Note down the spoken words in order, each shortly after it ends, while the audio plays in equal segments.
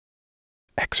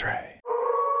X-Ray.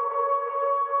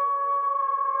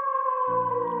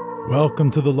 Welcome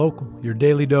to The Local, your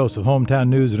daily dose of hometown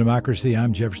news and democracy.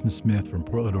 I'm Jefferson Smith from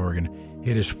Portland, Oregon.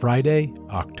 It is Friday,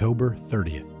 October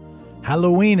 30th.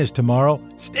 Halloween is tomorrow.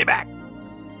 Stay back!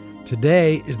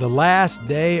 Today is the last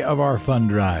day of our fund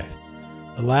drive.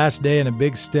 The last day and a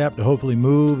big step to hopefully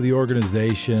move the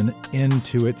organization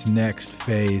into its next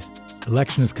phase.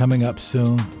 Election is coming up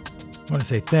soon. I want to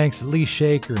say thanks to Lee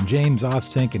Shaker and James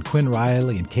Offsink and Quinn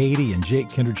Riley and Katie and Jake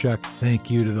Kinderchuk.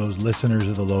 Thank you to those listeners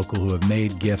of The Local who have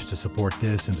made gifts to support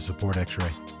this and to support X-Ray.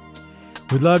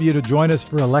 We'd love you to join us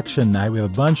for election night. We have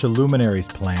a bunch of luminaries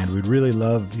planned. We'd really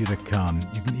love you to come.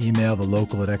 You can email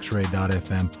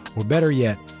thelocal@xray.fm, or better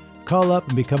yet, call up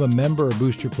and become a member or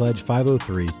boost your pledge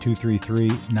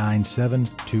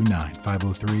 503-233-9729.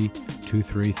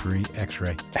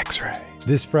 503-233-X-Ray. X-Ray.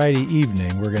 This Friday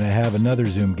evening, we're going to have another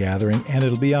Zoom gathering, and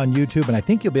it'll be on YouTube, and I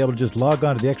think you'll be able to just log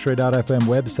on to the xray.fm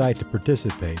website to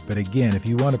participate. But again, if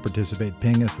you want to participate,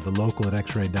 ping us at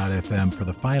thelocal@xray.fm for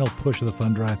the final push of the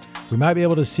fund drive. We might be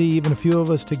able to see even a few of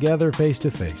us together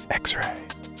face-to-face. X-Ray.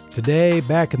 Today,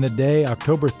 back in the day,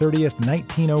 October 30th,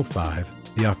 1905,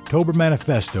 the October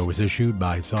Manifesto was issued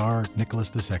by Tsar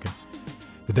Nicholas II.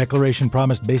 The Declaration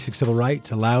promised basic civil rights,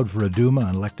 allowed for a Duma,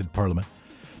 an elected parliament.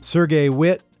 Sergei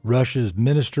Witt, Russia's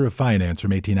Minister of Finance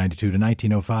from 1892 to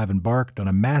 1905, embarked on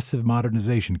a massive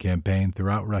modernization campaign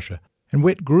throughout Russia. And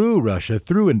Witt grew Russia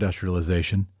through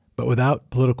industrialization, but without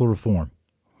political reform.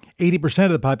 80%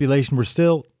 of the population were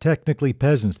still technically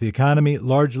peasants. The economy,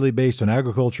 largely based on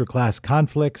agriculture class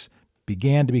conflicts,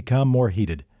 began to become more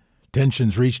heated.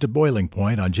 Tensions reached a boiling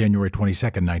point on January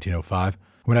 22, 1905,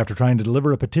 when after trying to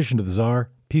deliver a petition to the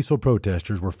Tsar, peaceful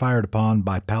protesters were fired upon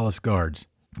by palace guards.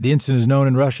 The incident is known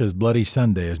in Russia as Bloody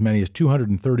Sunday. As many as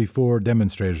 234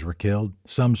 demonstrators were killed,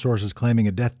 some sources claiming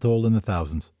a death toll in the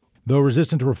thousands. Though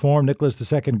resistant to reform, Nicholas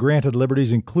II granted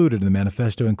liberties included in the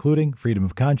manifesto, including freedom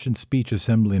of conscience, speech,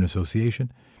 assembly, and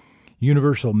association,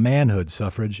 universal manhood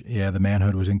suffrage, the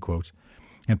manhood was in quotes,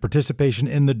 and participation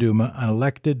in the Duma, an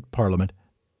elected parliament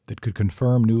that could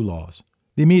confirm new laws.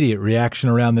 The immediate reaction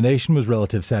around the nation was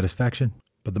relative satisfaction,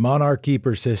 but the monarchy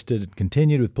persisted and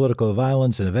continued with political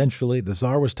violence, and eventually the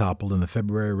Tsar was toppled in the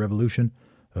February Revolution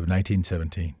of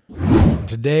 1917.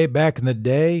 Today, back in the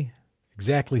day,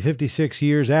 exactly 56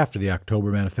 years after the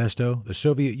October Manifesto, the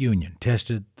Soviet Union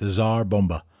tested the Tsar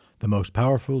Bomba, the most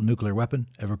powerful nuclear weapon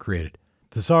ever created.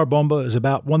 The Tsar Bomba is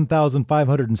about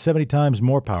 1,570 times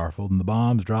more powerful than the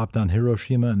bombs dropped on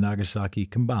Hiroshima and Nagasaki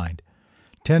combined.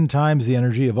 10 times the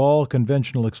energy of all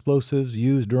conventional explosives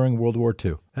used during World War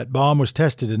II. That bomb was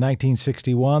tested in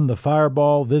 1961, the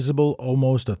fireball visible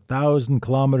almost 1,000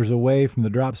 kilometers away from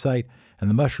the drop site, and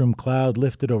the mushroom cloud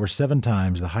lifted over 7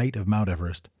 times the height of Mount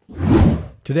Everest.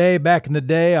 Today, back in the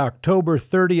day, October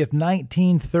 30th,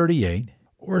 1938,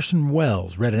 Orson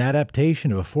Welles read an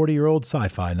adaptation of a 40-year-old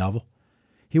sci-fi novel.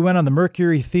 He went on the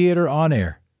Mercury Theater on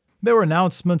air. There were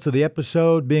announcements of the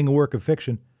episode being a work of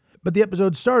fiction, but the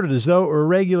episode started as though it were a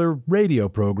regular radio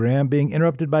program being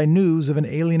interrupted by news of an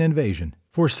alien invasion.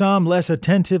 For some less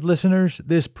attentive listeners,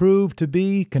 this proved to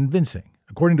be convincing.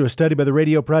 According to a study by the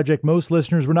Radio Project, most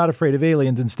listeners were not afraid of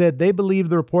aliens. Instead, they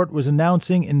believed the report was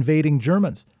announcing invading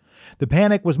Germans. The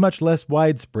panic was much less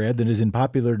widespread than is in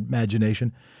popular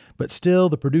imagination, but still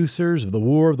the producers of the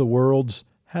War of the Worlds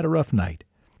had a rough night.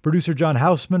 Producer John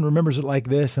Houseman remembers it like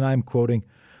this, and I'm quoting,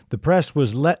 "The press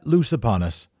was let loose upon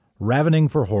us, ravening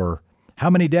for horror. How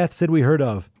many deaths had we heard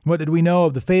of? What did we know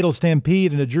of the fatal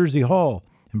stampede in a Jersey Hall?"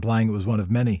 Implying it was one of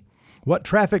many. "What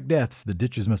traffic deaths? The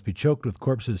ditches must be choked with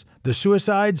corpses. The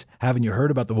suicides? Haven't you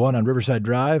heard about the one on Riverside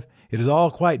Drive? It is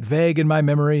all quite vague in my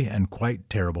memory and quite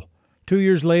terrible." 2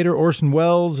 years later, Orson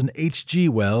Welles and H.G.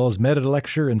 Wells met at a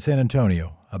lecture in San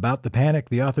Antonio. About the panic,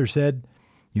 the author said,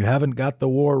 "You haven't got the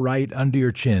war right under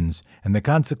your chins, and the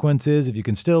consequence is if you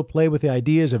can still play with the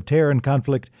ideas of terror and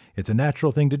conflict, it's a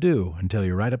natural thing to do until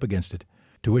you're right up against it."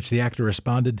 To which the actor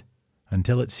responded,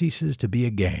 "Until it ceases to be a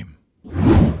game."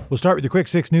 We'll start with your Quick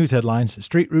 6 news headlines.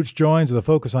 Street Roots joins with a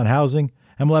focus on housing,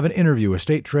 and we'll have an interview with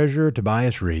State Treasurer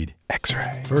Tobias Reed.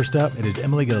 X-Ray. First up, it is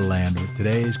Emily Gilliland with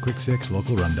today's Quick 6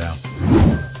 local rundown.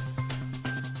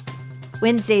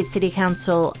 Wednesday's City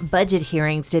Council budget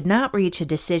hearings did not reach a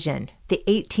decision. The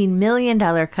 $18 million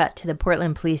cut to the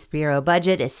Portland Police Bureau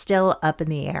budget is still up in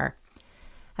the air.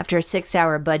 After a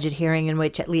 6-hour budget hearing in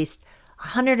which at least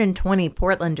 120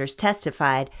 Portlanders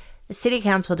testified, the City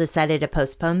Council decided to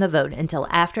postpone the vote until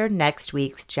after next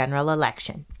week's general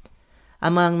election.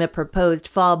 Among the proposed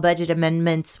fall budget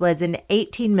amendments was an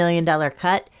 $18 million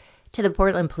cut to the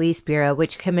Portland Police Bureau,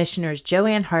 which Commissioners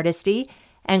Joanne Hardesty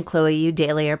and Chloe U.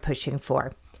 Daly are pushing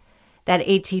for. That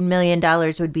 $18 million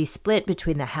would be split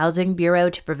between the Housing Bureau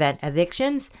to prevent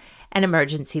evictions and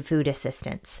emergency food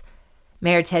assistance.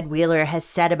 Mayor Ted Wheeler has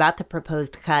said about the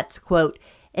proposed cuts, quote,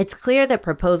 "It's clear that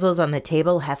proposals on the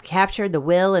table have captured the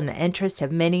will and the interest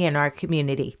of many in our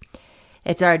community.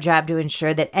 It's our job to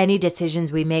ensure that any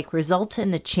decisions we make result in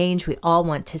the change we all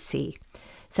want to see.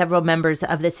 Several members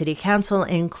of the City Council,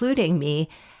 including me,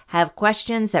 have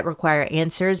questions that require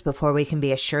answers before we can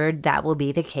be assured that will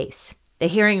be the case." The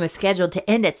hearing was scheduled to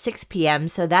end at 6 p.m.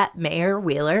 so that Mayor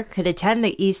Wheeler could attend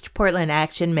the East Portland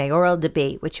Action mayoral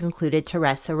debate, which included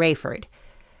Teresa Rayford.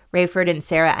 Rayford and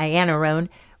Sarah Iannarone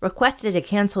requested to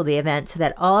cancel the event so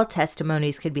that all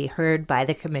testimonies could be heard by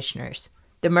the commissioners.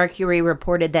 The Mercury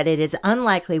reported that it is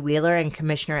unlikely Wheeler and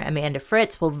Commissioner Amanda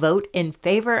Fritz will vote in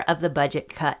favor of the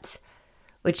budget cuts,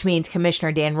 which means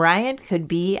Commissioner Dan Ryan could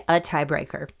be a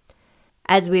tiebreaker.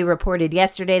 As we reported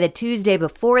yesterday, the Tuesday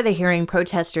before the hearing,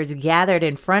 protesters gathered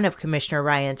in front of Commissioner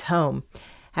Ryan's home.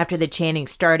 After the chanting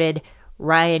started,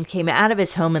 Ryan came out of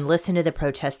his home and listened to the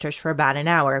protesters for about an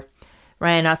hour.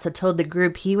 Ryan also told the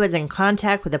group he was in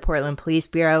contact with the Portland Police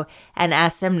Bureau and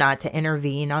asked them not to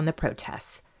intervene on the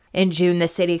protests. In June, the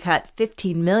city cut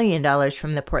 $15 million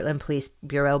from the Portland Police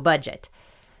Bureau budget.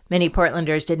 Many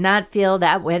Portlanders did not feel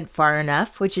that went far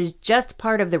enough, which is just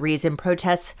part of the reason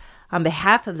protests on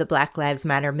behalf of the Black Lives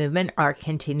Matter movement are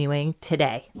continuing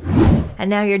today. And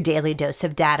now your daily dose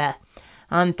of data.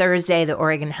 On Thursday, the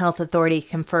Oregon Health Authority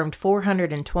confirmed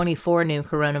 424 new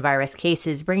coronavirus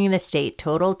cases, bringing the state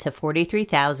total to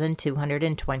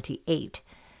 43,228.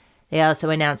 They also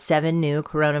announced 7 new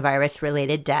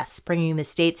coronavirus-related deaths, bringing the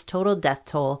state's total death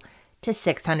toll to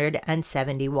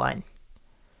 671.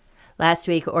 Last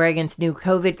week, Oregon's new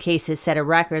COVID cases set a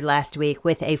record last week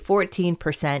with a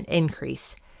 14%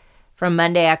 increase. From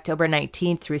Monday, October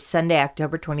 19th through Sunday,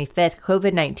 October 25th,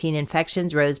 COVID-19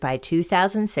 infections rose by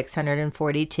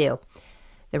 2,642.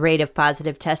 The rate of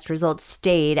positive test results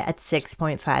stayed at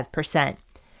 6.5%.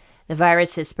 The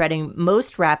virus is spreading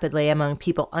most rapidly among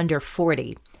people under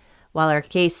 40. While our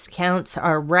case counts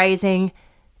are rising,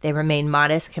 they remain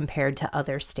modest compared to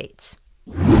other states.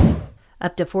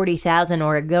 Up to 40,000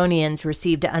 Oregonians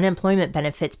received unemployment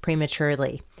benefits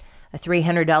prematurely. A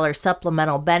 $300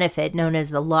 supplemental benefit known as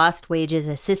the Lost Wages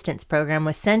Assistance Program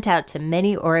was sent out to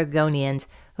many Oregonians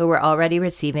who were already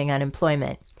receiving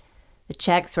unemployment. The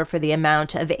checks were for the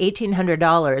amount of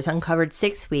 $1,800 and covered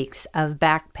 6 weeks of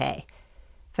back pay.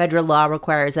 Federal law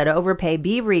requires that overpay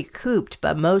be recouped,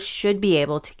 but most should be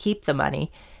able to keep the money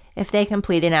if they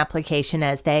complete an application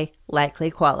as they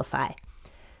likely qualify.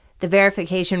 The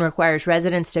verification requires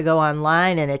residents to go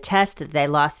online and attest that they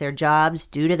lost their jobs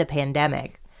due to the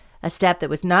pandemic, a step that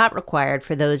was not required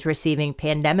for those receiving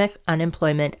pandemic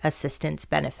unemployment assistance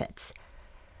benefits.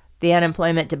 The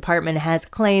Unemployment Department has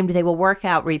claimed they will work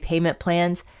out repayment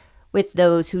plans with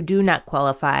those who do not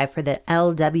qualify for the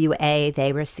LWA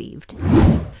they received.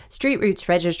 Street Roots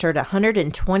registered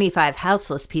 125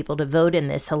 houseless people to vote in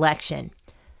this election.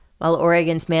 While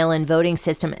Oregon's mail-in voting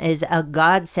system is a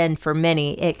godsend for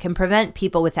many, it can prevent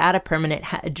people without a permanent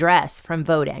address from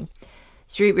voting.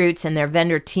 Street Roots and their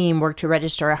vendor team worked to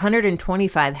register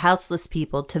 125 houseless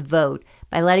people to vote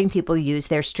by letting people use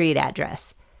their street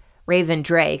address. Raven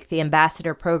Drake, the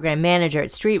ambassador program manager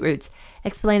at Street Roots,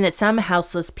 explained that some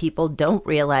houseless people don't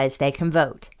realize they can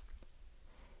vote.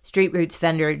 Street Roots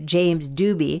vendor James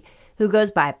Doobie, who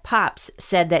goes by Pops,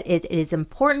 said that it is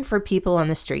important for people on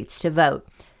the streets to vote,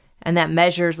 and that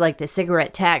measures like the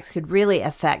cigarette tax could really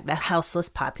affect the houseless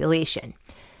population.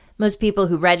 Most people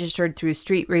who registered through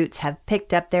Street Roots have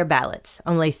picked up their ballots.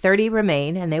 Only 30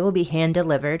 remain, and they will be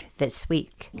hand-delivered this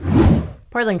week.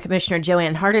 Portland Commissioner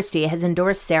Joanne Hardesty has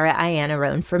endorsed Sarah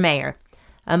Iannarone for mayor.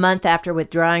 A month after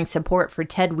withdrawing support for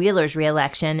Ted Wheeler's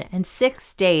reelection and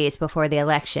 6 days before the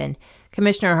election,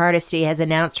 Commissioner Hardesty has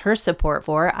announced her support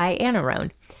for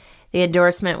Iannarone. The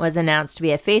endorsement was announced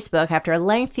via Facebook after a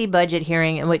lengthy budget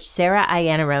hearing in which Sarah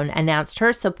Iannarone announced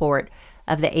her support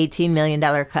of the $18 million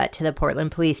cut to the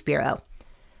Portland Police Bureau.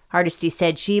 Hardesty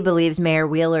said she believes Mayor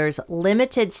Wheeler's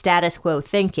limited status quo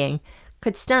thinking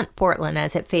could stunt Portland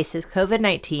as it faces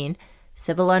COVID-19,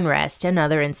 civil unrest, and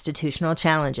other institutional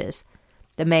challenges.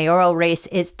 The mayoral race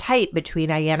is tight between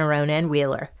Iannarone and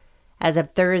Wheeler. As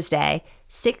of Thursday,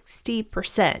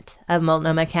 60% of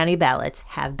Multnomah County ballots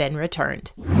have been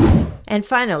returned. And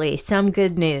finally, some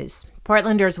good news.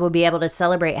 Portlanders will be able to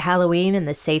celebrate Halloween in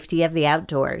the safety of the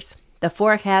outdoors. The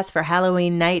forecast for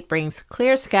Halloween night brings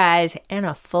clear skies and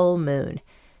a full moon.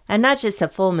 And not just a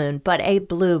full moon, but a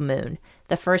blue moon,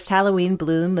 the first Halloween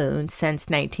blue moon since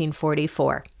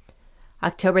 1944.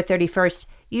 October 31st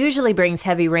usually brings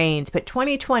heavy rains, but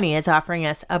 2020 is offering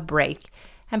us a break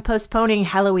and postponing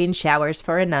Halloween showers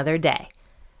for another day.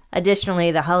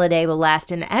 Additionally, the holiday will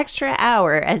last an extra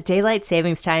hour as daylight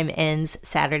savings time ends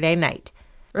Saturday night.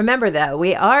 Remember, though,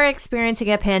 we are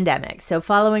experiencing a pandemic, so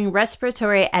following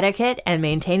respiratory etiquette and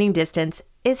maintaining distance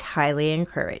is highly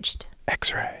encouraged.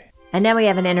 X-ray. And now we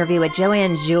have an interview with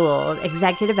Joanne Zuhl,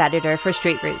 executive editor for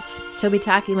Street Roots. She'll be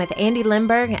talking with Andy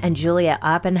Lindberg and Julia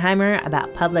Oppenheimer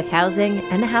about public housing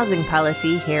and housing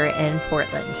policy here in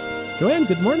Portland. Joanne,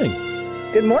 good morning.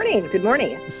 Good morning. Good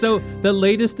morning. So the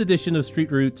latest edition of Street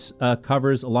Roots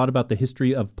covers a lot about the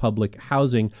history of public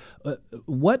housing.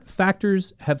 What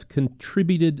factors have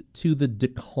contributed to the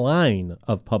decline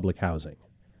of public housing?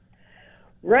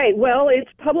 Right. Well,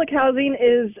 public housing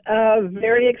is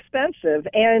very expensive,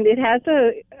 and it has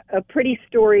a pretty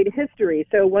storied history.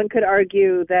 So one could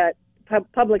argue that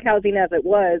public housing as it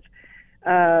was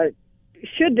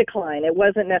should decline. It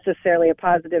wasn't necessarily a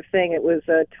positive thing. It was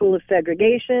a tool of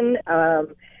segregation.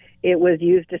 It was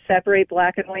used to separate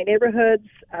black and white neighborhoods.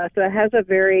 So it has a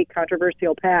very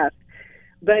controversial past.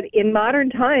 But in modern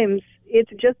times, it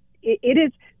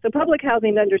is, so public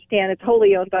housing, to understand, it's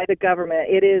wholly owned by the government.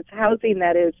 It is housing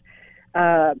that is,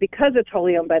 because it's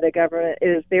wholly owned by the government,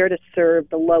 is there to serve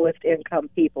the lowest income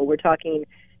people. We're talking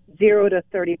 0 to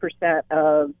 30%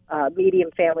 of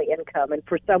median family income. And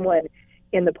for someone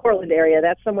in the Portland area,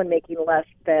 that's someone making less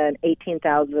than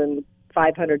 $18,500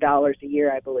 a year,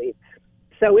 I believe.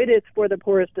 So it is for the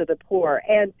poorest of the poor.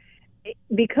 And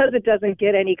because it doesn't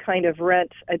get any kind of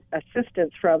rent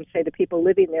assistance from, say, the people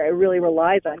living there, it really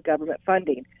relies on government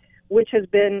funding, which has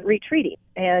been retreating.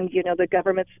 And,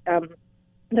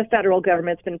 the federal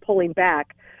government's been pulling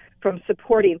back from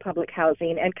supporting public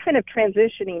housing and kind of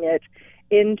transitioning it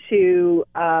into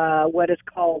what is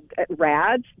called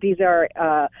RADs. These are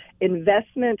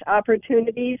investment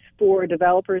opportunities for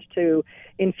developers to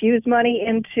infuse money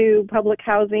into public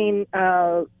housing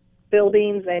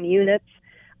buildings and units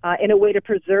in a way to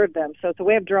preserve them. So it's a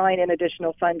way of drawing in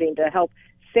additional funding to help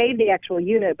save the actual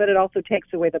unit, but it also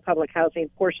takes away the public housing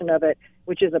portion of it,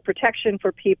 which is a protection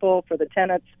for people, for the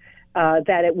tenants,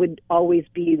 that it would always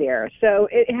be there. So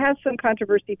it has some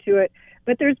controversy to it,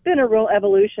 but there's been a real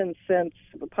evolution since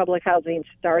public housing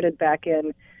started back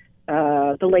in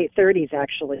the late 30s,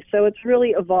 actually. So it's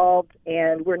really evolved,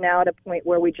 and we're now at a point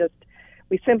where we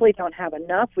simply don't have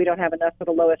enough. We don't have enough for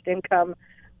the lowest income.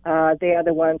 They are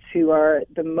the ones who are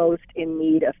the most in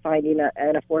need of finding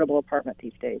an affordable apartment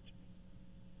these days.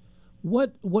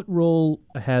 What role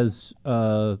has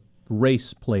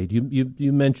race played?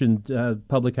 You mentioned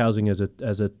public housing as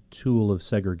a tool of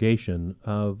segregation.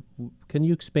 Can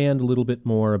you expand a little bit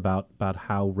more about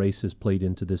how race has played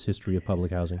into this history of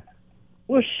public housing?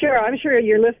 Well, sure. I'm sure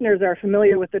your listeners are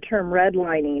familiar with the term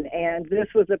redlining, and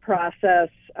this was a process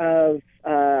of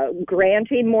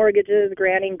granting mortgages,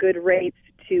 granting good rates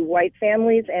to white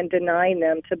families and denying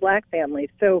them to black families.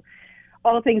 So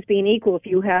all things being equal, if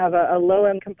you have a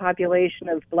low-income population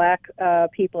of black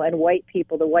people and white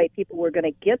people, the white people were going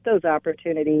to get those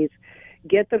opportunities,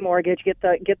 get the mortgage, get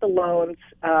the loans,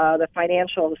 the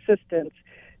financial assistance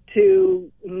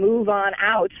to move on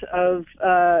out of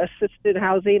assisted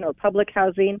housing or public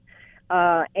housing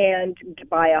and to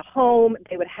buy a home.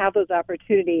 They would have those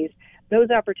opportunities. Those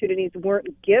opportunities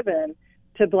weren't given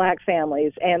to black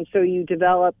families, and so you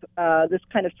develop this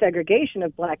kind of segregation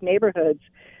of black neighborhoods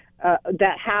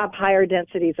that have higher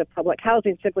densities of public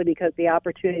housing simply because the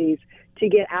opportunities to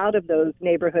get out of those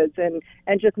neighborhoods and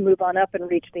just move on up and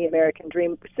reach the American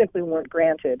dream simply weren't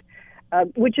granted,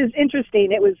 which is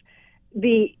interesting. It was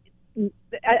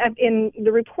in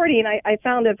the reporting, I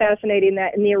found it fascinating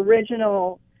that in the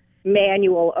original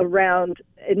manual around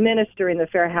administering the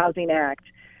Fair Housing Act,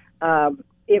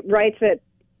 it writes that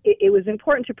it was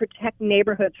important to protect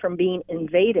neighborhoods from being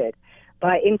invaded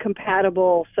by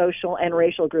incompatible social and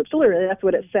racial groups. So literally, that's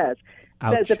what it says.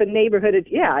 Ouch. It says if a neighborhood is,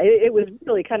 it was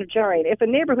really kind of jarring. If a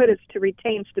neighborhood is to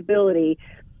retain stability,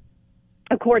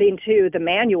 according to the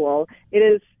manual, it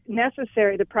is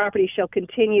necessary the property shall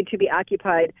continue to be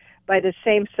occupied by the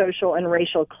same social and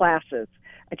racial classes.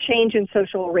 A change in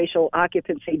social or racial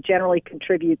occupancy generally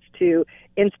contributes to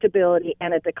instability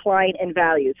and a decline in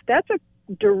values. That's a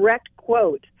direct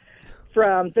quote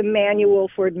from the Manual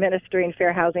for Administering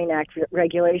Fair Housing Act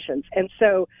regulations. And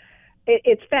so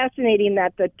it's fascinating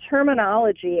that the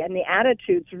terminology and the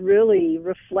attitudes really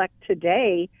reflect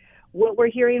today what we're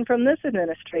hearing from this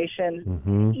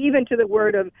administration, even to the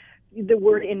word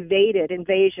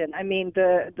invasion. I mean,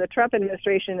 the Trump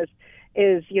administration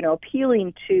is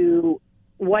appealing to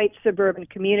white suburban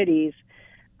communities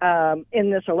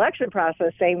in this election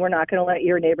process, saying we're not going to let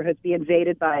your neighborhoods be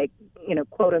invaded by,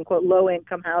 quote unquote, low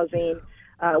income housing.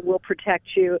 We'll protect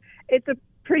you. It's a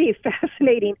pretty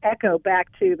fascinating echo back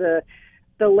to the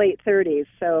late 30s.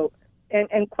 So,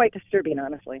 and quite disturbing,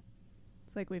 honestly.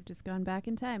 It's like we've just gone back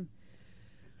in time.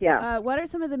 Yeah. What are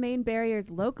some of the main barriers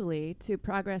locally to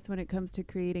progress when it comes to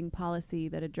creating policy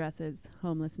that addresses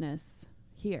homelessness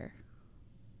here?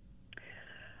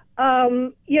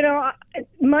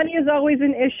 Money is always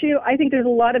an issue. I think there's a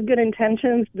lot of good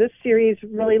intentions. This series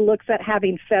really looks at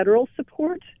having federal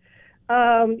support.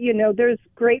 There's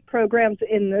great programs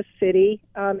in this city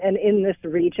and in this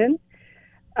region,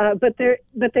 but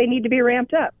they need to be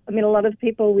ramped up. I mean, a lot of the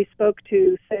people we spoke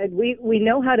to said, we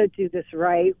know how to do this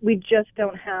right. We just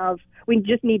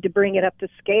need to bring it up to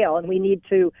scale, and we need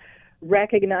to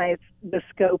recognize the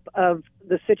scope of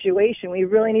the situation. We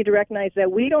really need to recognize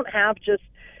that we don't have just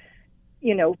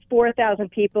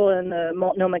 4,000 people in the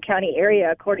Multnomah County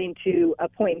area, according to a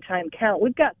point-in-time count.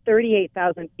 We've got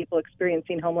 38,000 people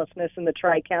experiencing homelessness in the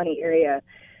Tri-County area.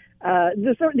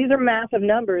 These are massive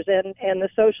numbers, and the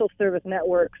social service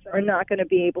networks are not going to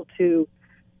be able to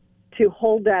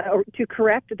hold that or to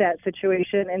correct that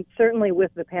situation. And certainly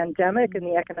with the pandemic and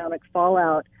the economic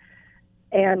fallout,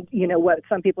 and what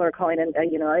some people are calling an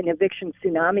eviction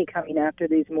tsunami coming after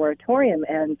these moratorium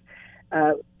ends.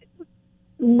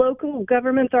 Local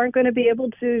governments aren't going to be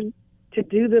able to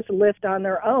do this lift on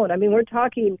their own. I mean, we're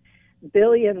talking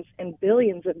billions and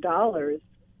billions of dollars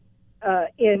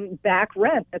in back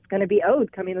rent that's going to be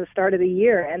owed coming to the start of the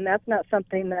year, and that's not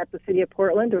something that the city of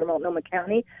Portland or Multnomah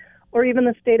County or even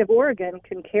the state of Oregon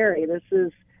can carry. This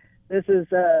is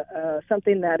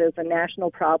something that is a national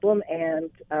problem,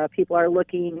 and people are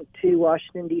looking to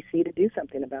Washington, D.C. to do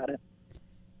something about it.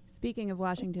 Speaking of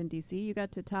Washington, D.C., you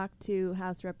got to talk to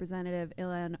House Representative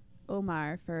Ilhan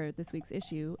Omar for this week's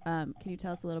issue. Can you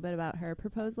tell us a little bit about her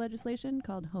proposed legislation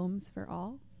called Homes for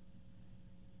All?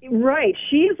 Right.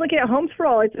 She's looking at Homes for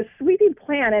All. It's a sweeping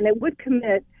plan, and it would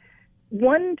commit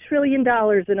 $1 trillion in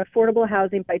affordable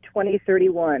housing by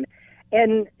 2031.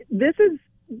 And this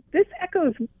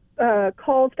echoes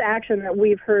calls to action that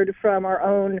we've heard from our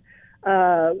own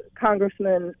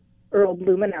Congressman Earl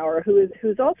Blumenauer,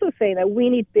 who's also saying that we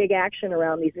need big action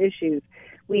around these issues.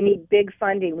 We need big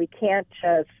funding. We can't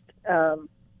just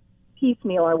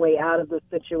piecemeal our way out of this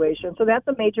situation. So that's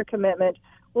a major commitment.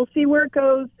 We'll see where it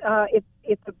goes.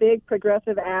 It's a big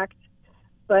progressive act,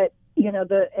 but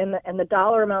the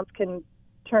dollar amounts can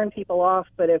turn people off.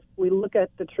 But if we look at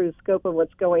the true scope of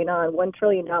what's going on, $1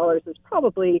 trillion is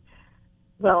probably.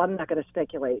 Well, I'm not going to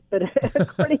speculate, but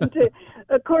according to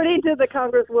the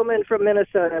Congresswoman from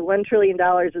Minnesota, $1 trillion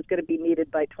is going to be needed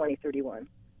by 2031.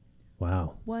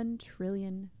 Wow. $1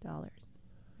 trillion.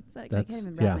 It's like I can't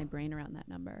even wrap my brain around that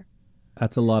number.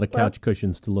 That's a lot of couch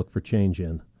cushions to look for change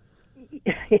in.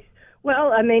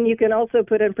 Well, I mean, you can also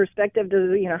put in perspective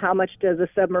to, how much does a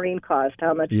submarine cost?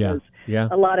 How much does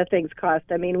a lot of things cost?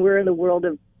 I mean, we're in the world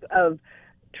of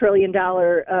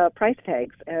trillion-dollar price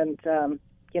tags, and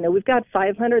we've got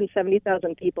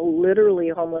 570,000 people literally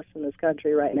homeless in this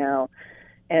country right now,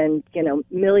 and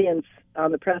millions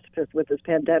on the precipice with this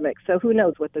pandemic. So who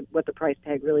knows what the price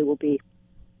tag really will be?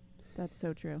 That's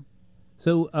so true.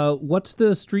 So what's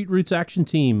the Street Roots Action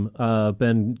Team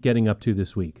been getting up to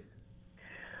this week?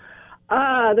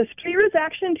 The Street Roots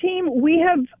Action Team, we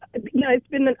have, it's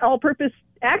been an all-purpose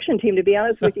action team, to be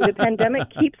honest with you. The pandemic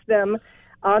keeps them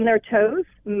on their toes,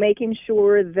 making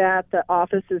sure that the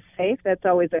office is safe. That's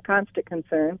always a constant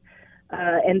concern.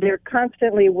 And they're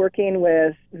constantly working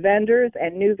with vendors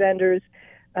and new vendors,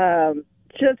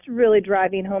 just really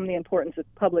driving home the importance of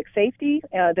public safety,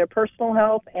 their personal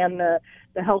health, and the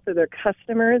health of their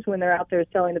customers when they're out there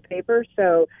selling the paper.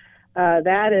 So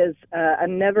that is a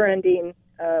never-ending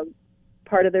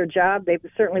part of their job. They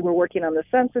certainly were working on the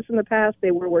census in the past.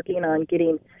 They were working on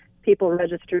getting people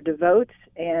registered to vote,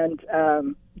 and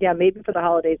maybe for the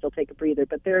holidays they'll take a breather,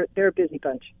 but they're a busy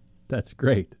bunch. That's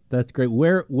great.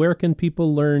 Where can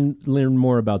people learn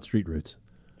more about Street Roots?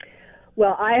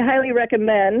 Well, I highly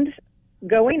recommend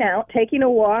going out, taking a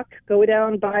walk, go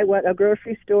down by a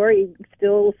grocery store, you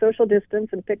still social distance,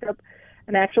 and pick up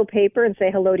an actual paper and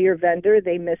say hello to your vendor.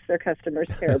 They miss their customers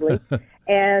terribly.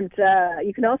 And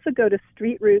you can also go to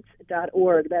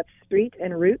streetroots.org. That's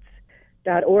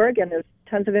streetandroots.org, and there's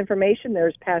tons of information.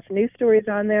 There's past news stories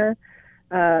on there.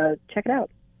 Check it out.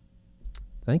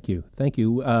 Thank you.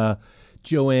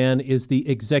 Joanne is the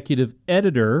executive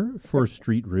editor for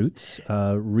Street Roots,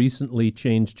 recently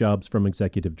changed jobs from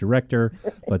executive director,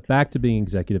 but back to being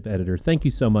executive editor. Thank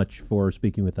you so much for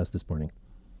speaking with us this morning.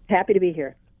 Happy to be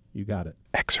here. You got it.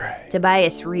 X-ray.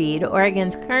 Tobias Reed,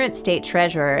 Oregon's current state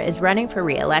treasurer, is running for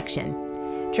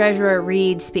re-election. Treasurer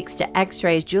Reed speaks to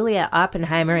X-Ray's Julia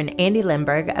Oppenheimer and Andy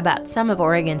Lindbergh about some of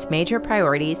Oregon's major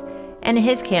priorities and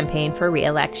his campaign for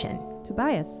re-election.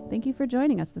 Tobias, thank you for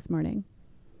joining us this morning.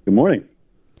 Good morning.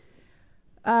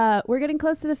 We're getting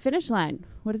close to the finish line.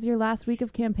 What does your last week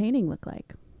of campaigning look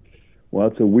like? Well,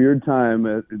 it's a weird time,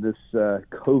 this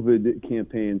COVID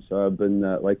campaign. So I've been,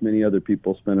 like many other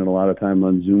people, spending a lot of time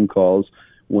on Zoom calls.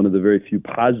 One of the very few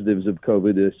positives of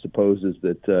COVID, I suppose, is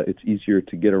that it's easier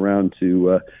to get around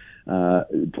to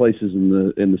places in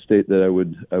the state that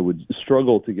I would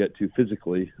struggle to get to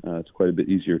physically. It's quite a bit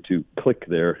easier to click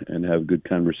there and have good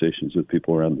conversations with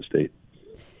people around the state.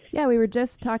 Yeah, we were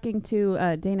just talking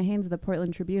to Dana Haynes of the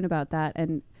Portland Tribune about that,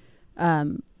 and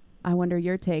I wonder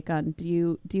your take on, do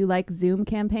you like Zoom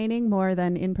campaigning more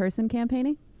than in-person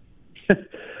campaigning?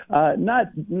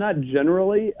 Not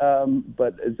generally,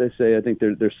 but as I say, I think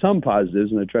there's some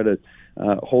positives, and I try to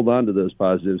hold on to those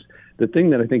positives. The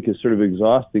thing that I think is sort of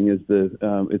exhausting is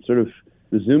it's sort of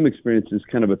the Zoom experience is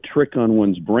kind of a trick on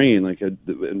one's brain. Like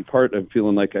in part, I'm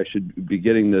feeling like I should be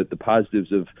getting the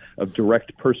positives of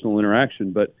direct personal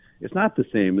interaction, but it's not the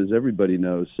same, as everybody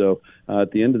knows. So at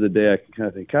the end of the day, I can kind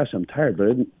of think, gosh, I'm tired, but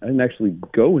I didn't actually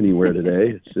go anywhere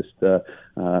today. It's just the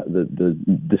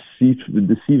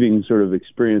deceiving sort of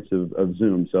experience of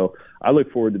Zoom. So I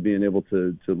look forward to being able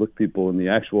to look people in the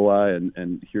actual eye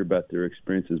and hear about their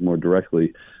experiences more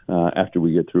directly after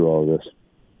we get through all of this.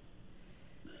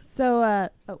 So,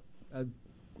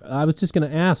 I was just going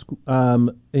to ask,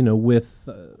 with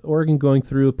Oregon going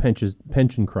through a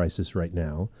pension crisis right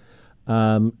now,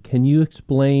 can you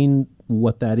explain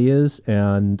what that is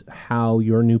and how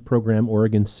your new program,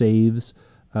 Oregon Saves,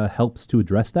 helps to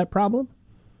address that problem?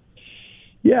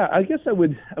 Yeah, I guess I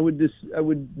would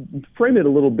frame it a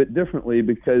little bit differently,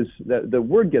 because the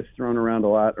word gets thrown around a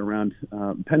lot around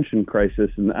pension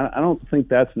crisis, and I don't think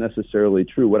that's necessarily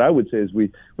true. What I would say is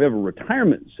we have a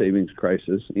retirement savings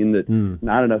crisis, in that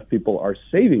not enough people are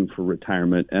saving for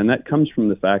retirement, and that comes from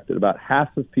the fact that about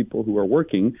half of people who are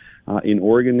working in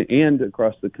Oregon and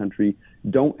across the country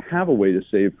don't have a way to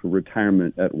save for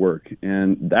retirement at work,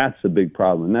 and that's a big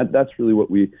problem. And that's really what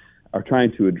we are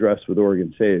trying to address with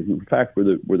Oregon Saves. In fact, we're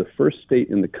the first state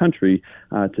in the country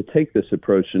to take this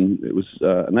approach, and it was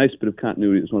a nice bit of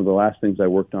continuity. It was one of the last things I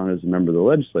worked on as a member of the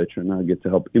legislature, and now I get to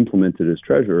help implement it as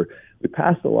treasurer. We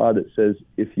passed a law that says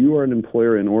if you are an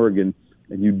employer in Oregon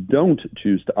and you don't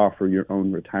choose to offer your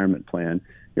own retirement plan,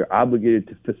 you're obligated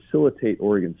to facilitate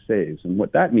Oregon Saves. And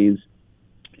what that means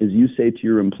is you say to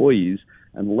your employees,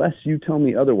 unless you tell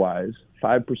me otherwise,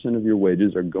 5% of your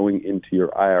wages are going into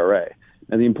your IRA.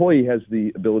 And the employee has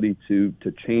the ability to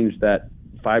change that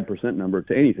 5% number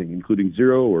to anything, including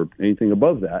zero or anything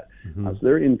above that. So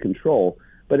they're in control.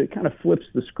 But it kind of flips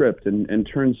the script and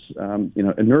turns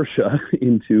inertia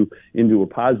into a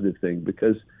positive thing,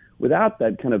 because without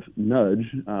that kind of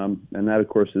nudge, and that, of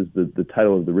course, is the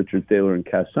title of the Richard Thaler and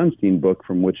Cass Sunstein book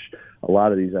from which a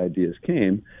lot of these ideas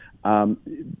came,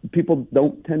 people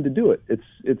don't tend to do it.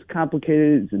 It's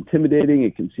complicated, it's intimidating,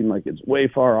 it can seem like it's way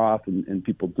far off, and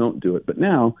people don't do it. But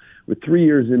now, with 3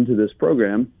 years into this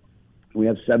program, we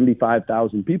have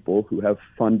 75,000 people who have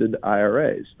funded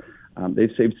IRAs. They've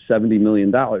saved $70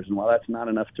 million, and while that's not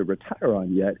enough to retire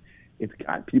on yet, it's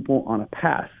got people on a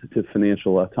path to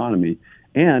financial autonomy.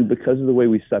 And because of the way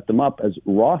we set them up as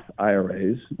Roth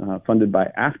IRAs, funded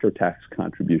by after-tax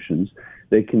contributions,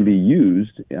 they can be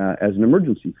used as an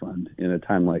emergency fund in a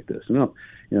time like this. I don't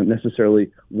necessarily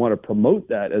want to promote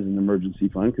that as an emergency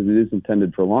fund, because it is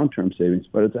intended for long-term savings,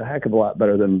 but it's a heck of a lot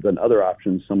better than other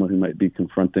options someone who might be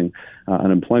confronting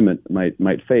unemployment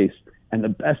might face. And the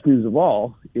best news of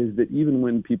all is that even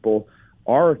when people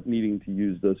are needing to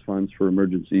use those funds for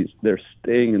emergencies, they're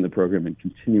staying in the program and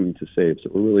continuing to save.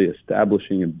 So we're really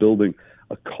establishing and building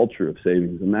a culture of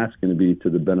savings, and that's going to be to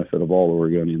the benefit of all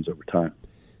Oregonians over time.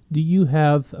 Do you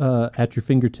have at your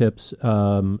fingertips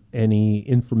any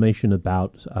information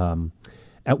about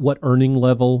at what earning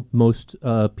level most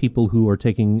people who are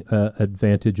taking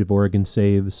advantage of Oregon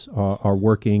Saves are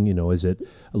working? Is it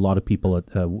a lot of people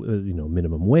at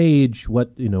minimum wage?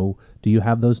 What do you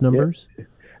have those numbers? Yeah.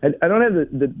 I don't have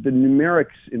the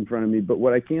numerics in front of me, but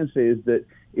what I can say is that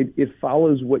it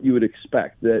follows what you would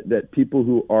expect, that people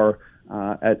who are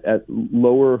at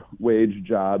lower wage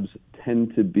jobs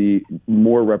tend to be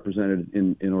more represented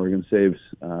in Oregon Saves,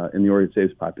 in the Oregon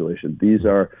Saves population. These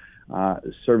are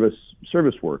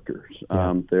service workers.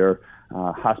 They're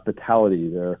hospitality.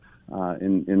 They're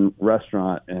in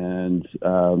restaurant and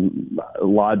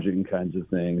lodging kinds of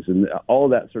things, and all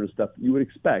of that sort of stuff you would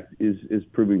expect is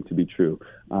proving to be true.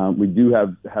 We do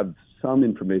have some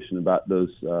information about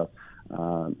those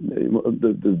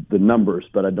the numbers,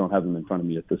 but I don't have them in front of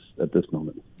me at this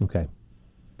moment. Okay,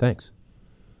 thanks.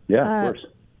 Yeah, of course.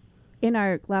 In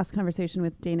our last conversation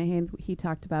with Dana Haynes, he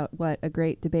talked about what a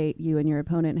great debate you and your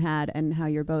opponent had and how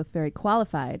you're both very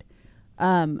qualified.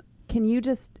 Can you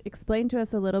just explain to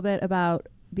us a little bit about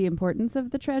the importance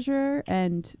of the treasurer?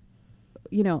 And,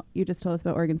 you just told us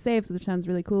about Oregon Saves, which sounds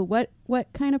really cool. What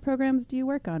kind of programs do you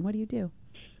work on? What do you do?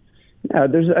 Yeah,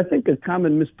 there's, I think, a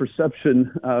common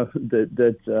misperception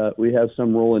that we have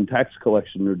some role in tax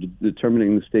collection or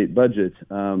determining the state budget.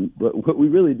 But what we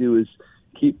really do is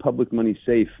keep public money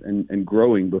safe and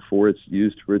growing before it's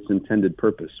used for its intended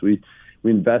purpose. We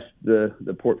invest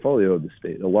the portfolio of the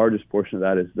state. The largest portion of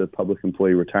that is the Public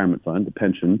Employee Retirement Fund, the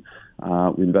pension.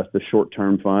 We invest the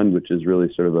short-term fund, which is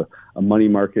really sort of a money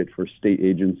market for state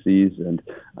agencies and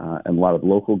a lot of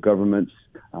local governments,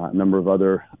 a number of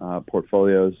other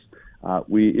portfolios.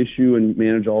 We issue and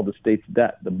manage all the state's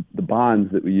debt, the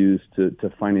bonds that we use to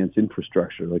finance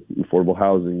infrastructure like affordable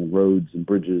housing and roads and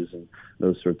bridges and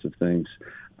those sorts of things.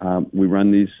 We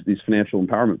run these financial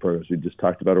empowerment programs. We just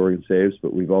talked about Oregon Saves,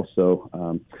 but we've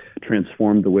also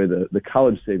transformed the way the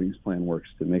college savings plan works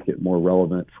to make it more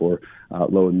relevant for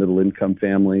low and middle income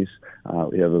families.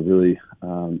 We have a really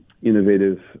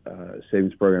innovative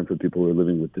savings program for people who are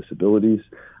living with disabilities.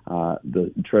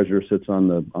 The treasurer sits on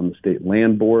the state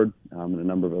land board and a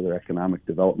number of other economic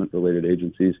development related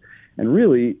agencies. And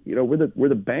really, we're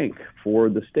the bank for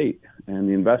the state and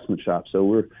the investment shop. So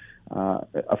we're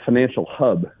a financial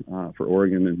hub for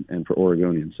Oregon and for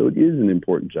Oregonians. So it is an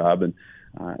important job. And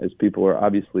as people are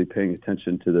obviously paying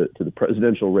attention to the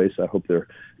presidential race, I hope they're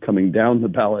coming down the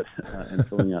ballot and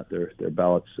filling out their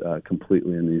ballots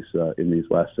completely in these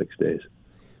last 6 days.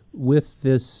 With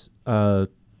this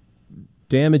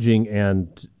damaging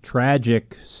and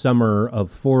tragic summer of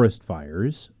forest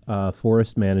fires,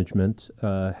 forest management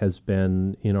has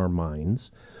been in our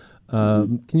minds.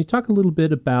 Can you talk a little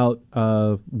bit about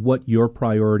what your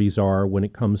priorities are when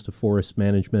it comes to forest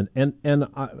management? And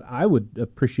I would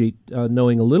appreciate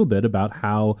knowing a little bit about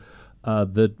how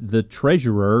the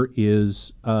treasurer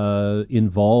is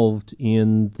involved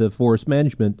in the forest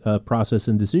management process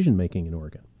and decision making in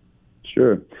Oregon.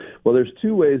 Sure. Well, there's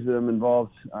two ways that I'm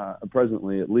involved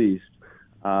presently, at least.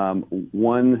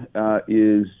 One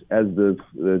is as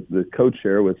the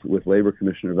co-chair with Labor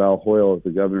Commissioner Val Hoyle of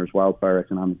the Governor's Wildfire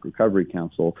Economic Recovery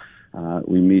Council.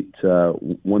 We meet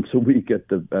once a week at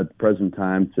the present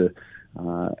time to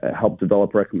help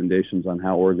develop recommendations on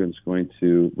how Oregon's going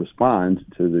to respond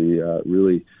to the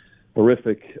really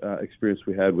horrific experience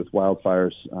we had with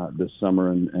wildfires this summer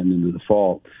and into the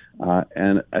fall.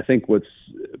 And I think what's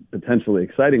potentially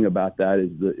exciting about that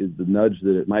is the nudge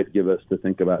that it might give us to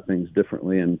think about things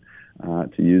differently and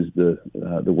to use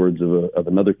the words of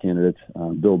another candidate,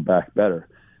 build back better.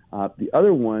 The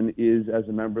other one is as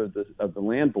a member of the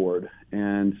Land Board,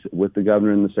 and with the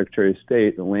governor and the Secretary of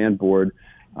State, the Land Board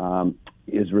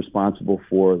is responsible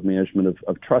for the management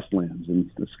of trust lands. And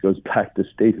this goes back to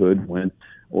statehood when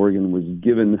Oregon was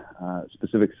given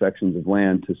specific sections of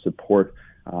land to support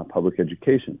public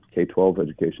education, K-12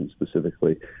 education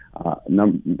specifically.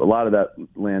 A lot of that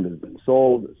land has been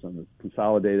sold, some is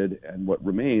consolidated, and what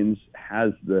remains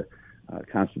has the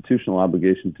constitutional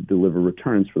obligation to deliver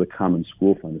returns for the Common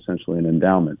School Fund, essentially an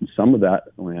endowment. And some of that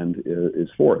land is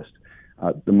forest.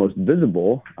 The most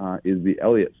visible is the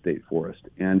Elliott State Forest,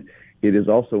 and it is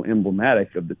also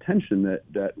emblematic of the tension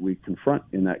that we confront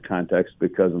in that context,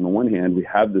 because on the one hand, we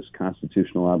have this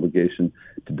constitutional obligation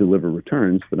to deliver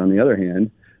returns, but on the other hand,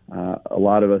 a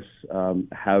lot of us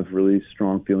have really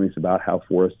strong feelings about how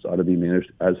forests ought to be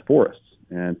managed as forests,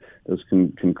 and those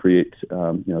can create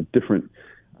different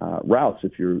routes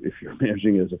if you're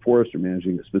managing it as a forest or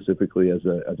managing it specifically as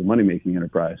a money-making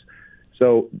enterprise.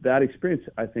 So that experience,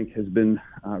 I think, has been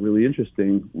really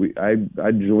interesting.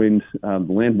 I joined the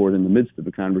Land Board in the midst of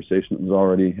a conversation that was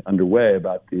already underway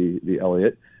about the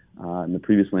Elliott, and the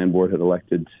previous Land Board had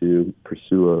elected to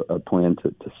pursue a plan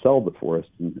to sell the forest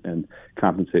and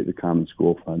compensate the Common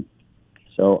School Fund.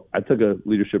 So I took a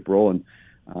leadership role and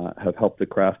have helped to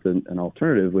craft an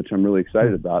alternative, which I'm really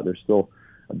excited about. There's still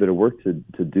a bit of work to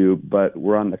do, but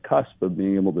we're on the cusp of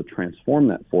being able to transform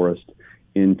that forest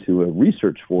into a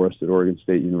research forest at Oregon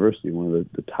State University, one of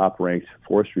the top-ranked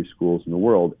forestry schools in the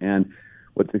world. And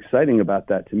what's exciting about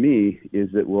that to me is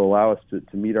it will allow us to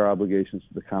meet our obligations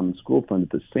to the Common School Fund.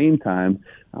 At the same time,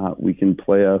 we can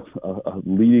play a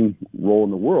leading role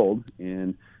in the world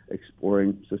in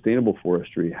exploring sustainable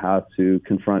forestry, how to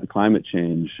confront climate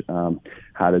change,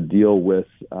 how to deal with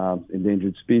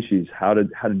endangered species, how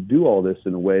to do all this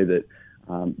in a way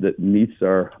that meets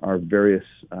our various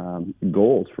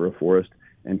goals for a forest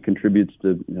and contributes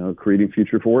to creating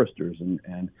future foresters and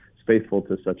is faithful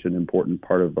to such an important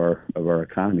part of our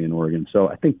economy in Oregon. So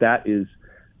I think that is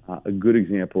a good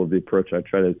example of the approach I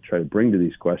try to bring to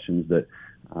these questions that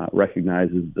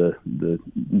recognizes the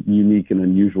unique and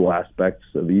unusual aspects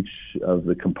of each of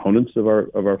the components of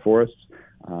our forests,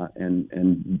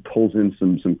 and pulls in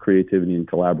some creativity and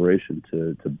collaboration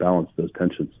to balance those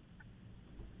tensions.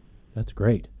 That's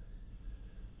great.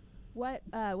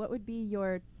 What would be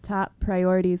your top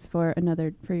priorities for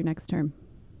your next term?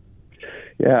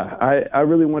 Yeah, I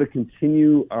really want to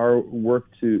continue our work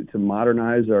to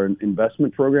modernize our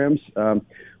investment programs.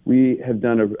 We have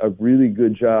done a really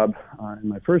good job in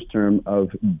my first term of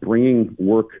bringing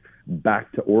work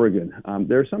back to Oregon.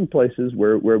 There are some places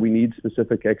where we need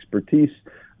specific expertise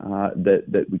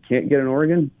that we can't get in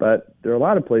Oregon, but there are a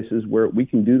lot of places where we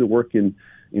can do the work in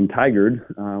Tigard,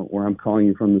 where I'm calling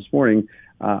you from this morning,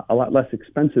 a lot less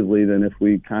expensively than if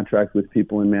we contract with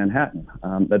people in Manhattan.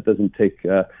 That doesn't take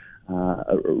a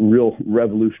real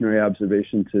revolutionary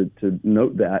observation to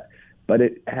note that, but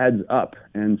it adds up.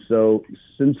 And so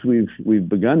since we've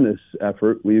begun this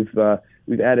effort, we've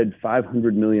added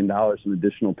 $500 million in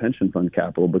additional pension fund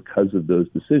capital because of those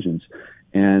decisions.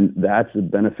 And that's a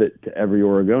benefit to every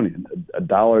Oregonian. A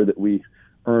dollar that we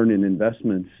earn in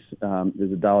investments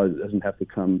is a dollar that doesn't have to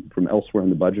come from elsewhere in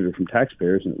the budget or from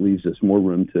taxpayers, and it leaves us more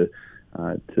room to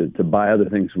buy other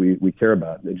things we care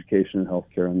about, education and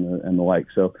healthcare and the like.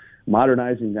 So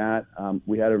modernizing that,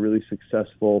 we had a really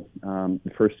successful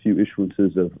first few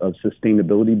issuances of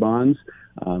sustainability bonds.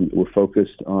 We're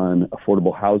focused on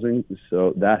affordable housing,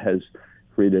 so that has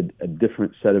created a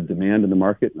different set of demand in the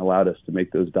market and allowed us to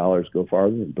make those dollars go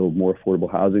farther and build more affordable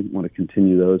housing. Want to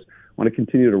continue those. Want to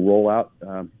continue to roll out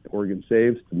Oregon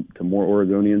Saves to more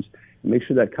Oregonians, and make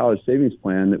sure that college savings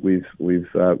plan that we've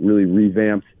really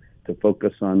revamped to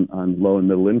focus on low and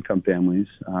middle income families,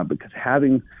 because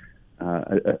having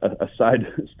a side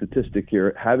statistic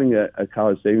here, having a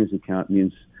college savings account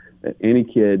means that any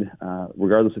kid,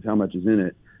 regardless of how much is in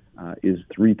it, is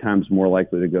 3 times more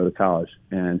likely to go to college.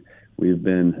 And we've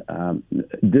been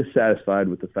dissatisfied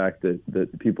with the fact that the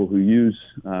people who use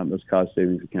those college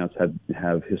savings accounts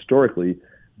have historically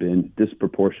been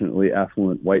disproportionately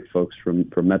affluent white folks from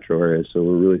metro areas. So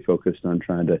we're really focused on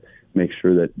trying to make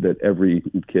sure that every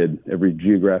kid, every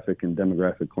geographic and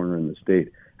demographic corner in the state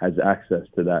has access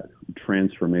to that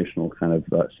transformational kind of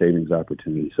savings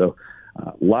opportunity. So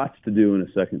lots to do in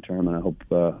a second term, and I hope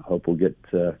we'll get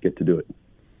to do it.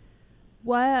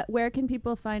 Where can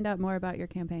people find out more about your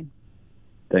campaign?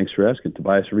 Thanks for asking.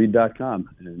 TobiasRead.com.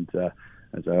 And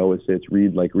as I always say, it's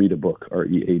read like read a book,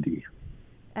 READ.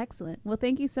 Excellent. Well,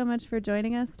 thank you so much for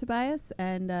joining us, Tobias,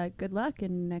 and good luck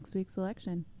in next week's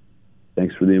election.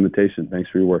 Thanks for the invitation. Thanks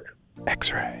for your work.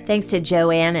 X-Ray. Thanks to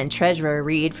Joanne and Treasurer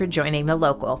Reed for joining The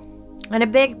Local. And a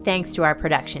big thanks to our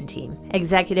production team.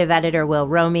 Executive Editor Will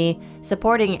Romy,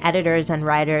 supporting editors and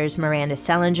writers Miranda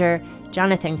Sellinger,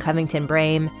 Jonathan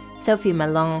Covington-Brame, Sophie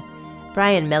Malone,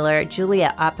 Brian Miller,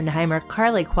 Julia Oppenheimer,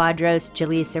 Carly Quadros,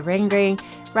 Jaleesa Ringring,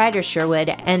 Ryder Sherwood,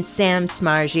 and Sam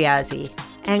Smargiazzi,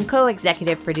 and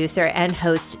co-executive producer and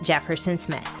host Jefferson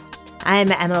Smith.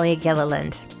 I'm Emily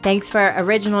Gilliland. Thanks for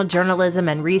original journalism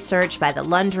and research by the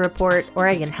Lund Report,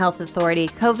 Oregon Health Authority,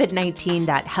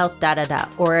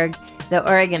 COVID19.healthdata.org, the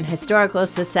Oregon Historical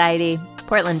Society,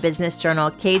 Portland Business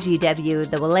Journal, KGW,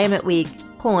 the Willamette Week,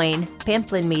 KOIN,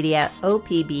 Pamplin Media,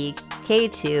 OPB,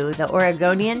 K2, the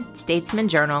Oregonian, Statesman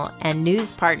Journal, and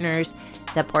news partners,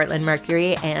 the Portland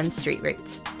Mercury and Street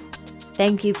Roots.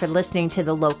 Thank you for listening to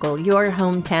The Local, your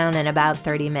hometown in about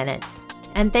 30 minutes.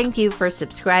 And thank you for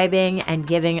subscribing and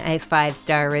giving a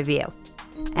 5-star review.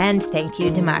 And thank you,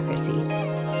 Democracy.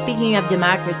 Speaking of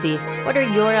democracy, what are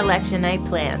your election night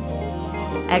plans?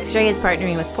 X-Ray is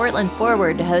partnering with Portland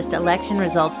Forward to host election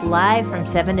results live from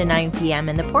 7 to 9 p.m.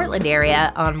 in the Portland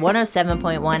area on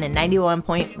 107.1 and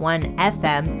 91.1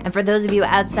 FM, and for those of you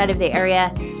outside of the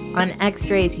area, on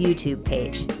X-Ray's YouTube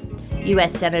page.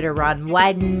 U.S. Senator Ron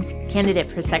Wyden,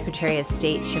 candidate for Secretary of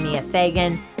State Shemia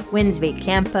Fagan, Winsby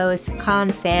Campos,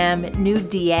 Con Pham, new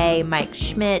DA Mike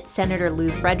Schmidt, Senator Lou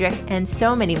Frederick, and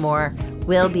so many more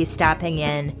will be stopping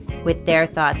in with their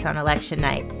thoughts on election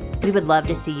night. We would love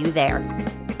to see you there.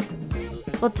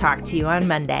 We'll talk to you on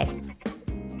Monday.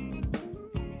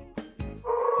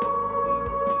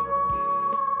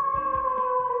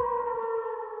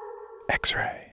 X-Ray.